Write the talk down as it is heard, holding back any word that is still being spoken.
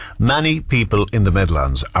Many people in the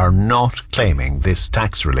Midlands are not claiming this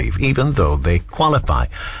tax relief, even though they qualify.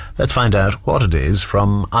 Let's find out what it is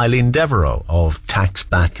from Eileen Devereux of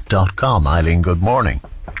taxback.com. Eileen, good morning.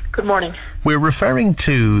 Good morning. We're referring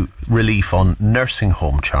to relief on nursing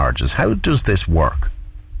home charges. How does this work?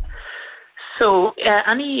 So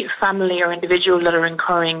any family or individual that are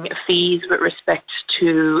incurring fees with respect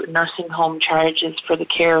to nursing home charges for the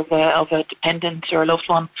care of a dependent or a loved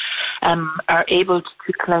one are able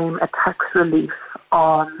to claim a tax relief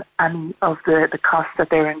on any of the costs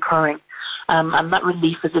that they're incurring. And that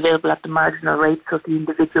relief is available at the marginal rate. So if the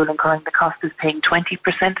individual incurring the cost is paying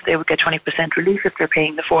 20%, they would get 20% relief. If they're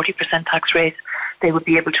paying the 40% tax rate, they would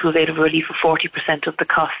be able to avail of a relief of 40% of the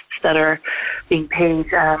costs that are being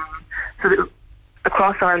paid.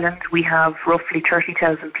 Across Ireland, we have roughly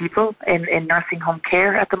 30,000 people in nursing home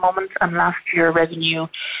care at the moment, and last year revenue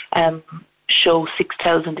show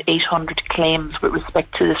 6,800 claims with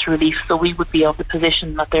respect to this relief. So we would be of the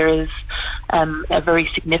position that there is a very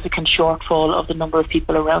significant shortfall of the number of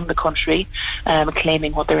people around the country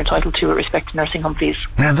claiming what they're entitled to with respect to nursing home fees.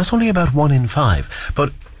 Now, that's only about 1 in 5,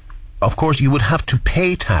 but of course, you would have to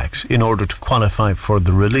pay tax in order to qualify for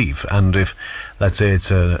the relief. And if, let's say, it's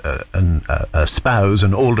a spouse,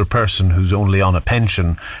 an older person who's only on a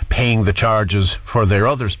pension, paying the charges for their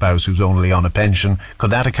other spouse who's only on a pension, could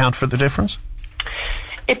that account for the difference?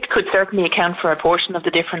 It could certainly account for a portion of the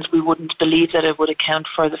difference. We wouldn't believe that it would account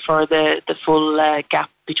for the full gap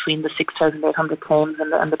between the 6,800 claims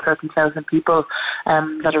and the 30,000 people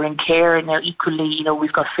that are in care. Now, equally,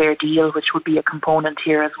 we've got Fair Deal, which would be a component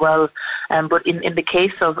here as well. But in the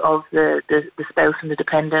case of the spouse and the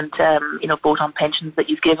dependent, both on pensions that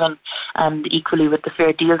you've given, and equally with the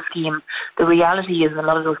Fair Deal scheme, the reality is in a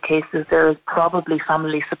lot of those cases there is probably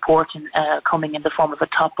family support coming in the form of a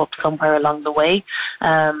top-up somewhere along the way.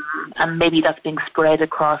 And maybe that's being spread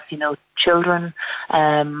across, children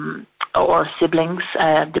or siblings,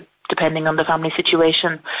 depending on the family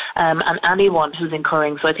situation, and anyone who's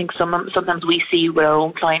incurring. So I think sometimes we see with our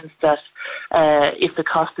own clients that if the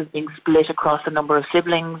cost is being split across a number of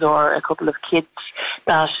siblings or a couple of kids,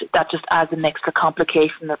 that just adds an extra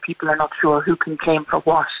complication that people are not sure who can claim for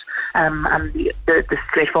what. And the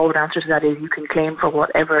straightforward answer to that is you can claim for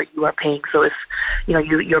whatever you are paying. So if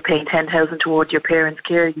you're paying 10,000 towards your parents'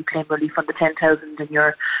 care, you claim relief on the 10,000, and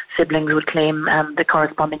your siblings would claim the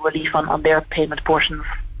corresponding relief on their payment portions.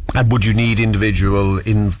 And would you need individual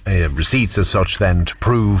receipts as such then to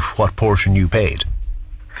prove what portion you paid?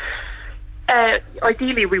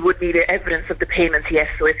 Ideally, we would need evidence of the payments, yes.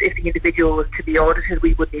 So if the individual was to be audited,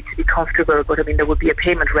 we would need to be comfortable. But there would be a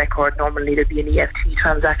payment record. Normally, there'd be an EFT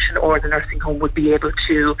transaction, or the nursing home would be able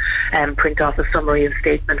to print off a summary and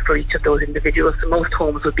statement for each of those individuals. So most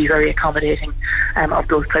homes would be very accommodating of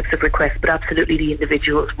those types of requests. But absolutely, the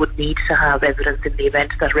individuals would need to have evidence in the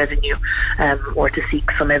event that revenue or to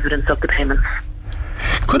seek some evidence of the payments.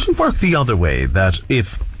 Could it work the other way, that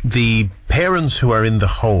if the parents who are in the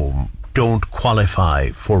home don't qualify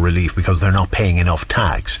for relief because they're not paying enough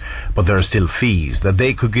tax, but there are still fees, that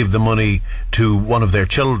they could give the money to one of their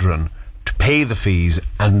children to pay the fees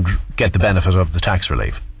and get the benefit of the tax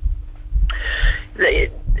relief?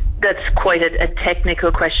 That's quite a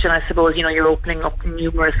technical question, I suppose. You're opening up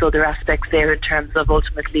numerous other aspects there in terms of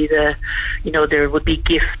ultimately there would be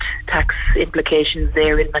gift tax implications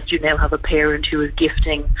there, in that you now have a parent who is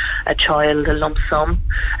gifting a child a lump sum.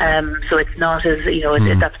 So it's not as,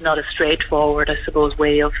 that's not a straightforward, I suppose,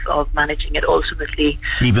 way of managing it ultimately.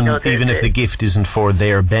 Even if the gift isn't for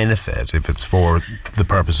their benefit, if it's for the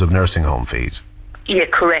purpose of nursing home fees. Yeah,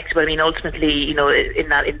 correct. But ultimately, in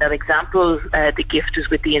that example, the gift is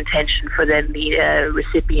with the intention for then the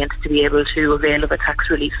recipient to be able to avail of a tax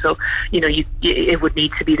relief. So, it would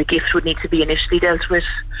need to be, the gift would need to be initially dealt with,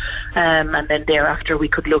 and then thereafter we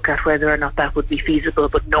could look at whether or not that would be feasible.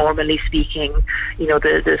 But normally speaking,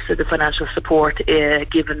 the financial support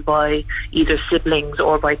given by either siblings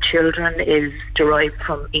or by children is derived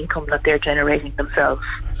from income that they're generating themselves.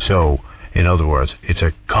 So, in other words, it's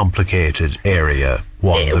a complicated area,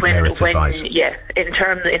 one that merits advice. Yeah, in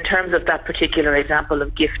terms of that particular example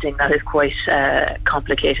of gifting, that is quite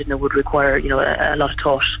complicated and it would require, a lot of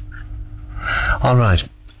thought. All right.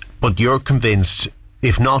 But you're convinced,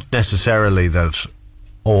 if not necessarily that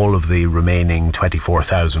all of the remaining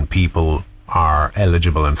 24,000 people are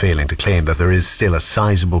eligible and failing to claim, that there is still a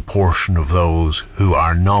sizable portion of those who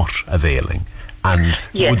are not availing. And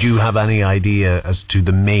yes. Would you have any idea as to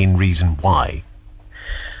the main reason why?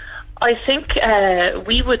 I think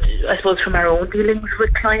we would, I suppose, from our own dealings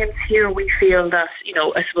with clients here, we feel that,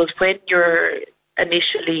 I suppose when you're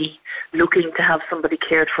initially looking to have somebody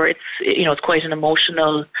cared for, it's quite an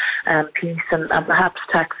emotional piece, and perhaps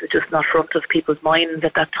tax is just not front of people's minds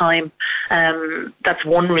at that time. That's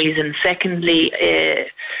one reason. Secondly,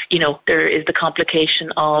 there is the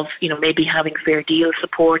complication of, maybe having fair deal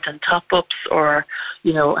support and top-ups, or,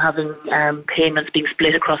 having payments being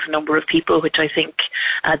split across a number of people, which I think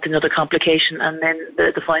adds another complication. And then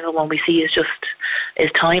the final one we see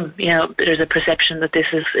is time. There's a perception that this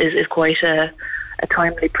is quite a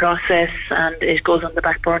timely process, and it goes on the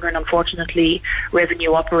back burner, and unfortunately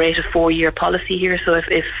Revenue operate a 4-year policy here, so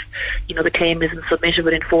if the claim isn't submitted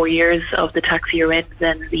within 4 years of the tax year end,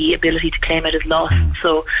 then the ability to claim it is lost.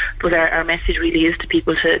 So our message really is to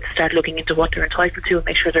people to start looking into what they're entitled to and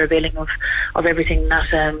make sure they're availing of everything that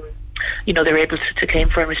they're able to claim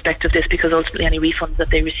for in respect of this, because ultimately any refunds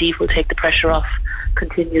that they receive will take the pressure off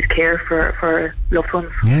continued care for loved ones.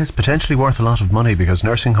 Yeah, it's potentially worth a lot of money, because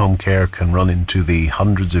nursing home care can run into the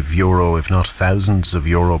hundreds of euro, if not thousands of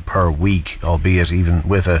euro per week, albeit even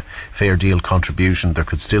with a fair deal contribution there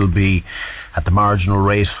could still be, at the marginal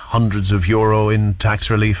rate, hundreds of euro in tax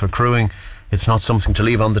relief accruing. It's not something to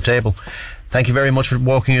leave on the table. Thank you very much for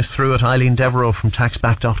walking us through it, Eileen Devereux from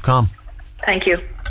taxback.com. Thank you.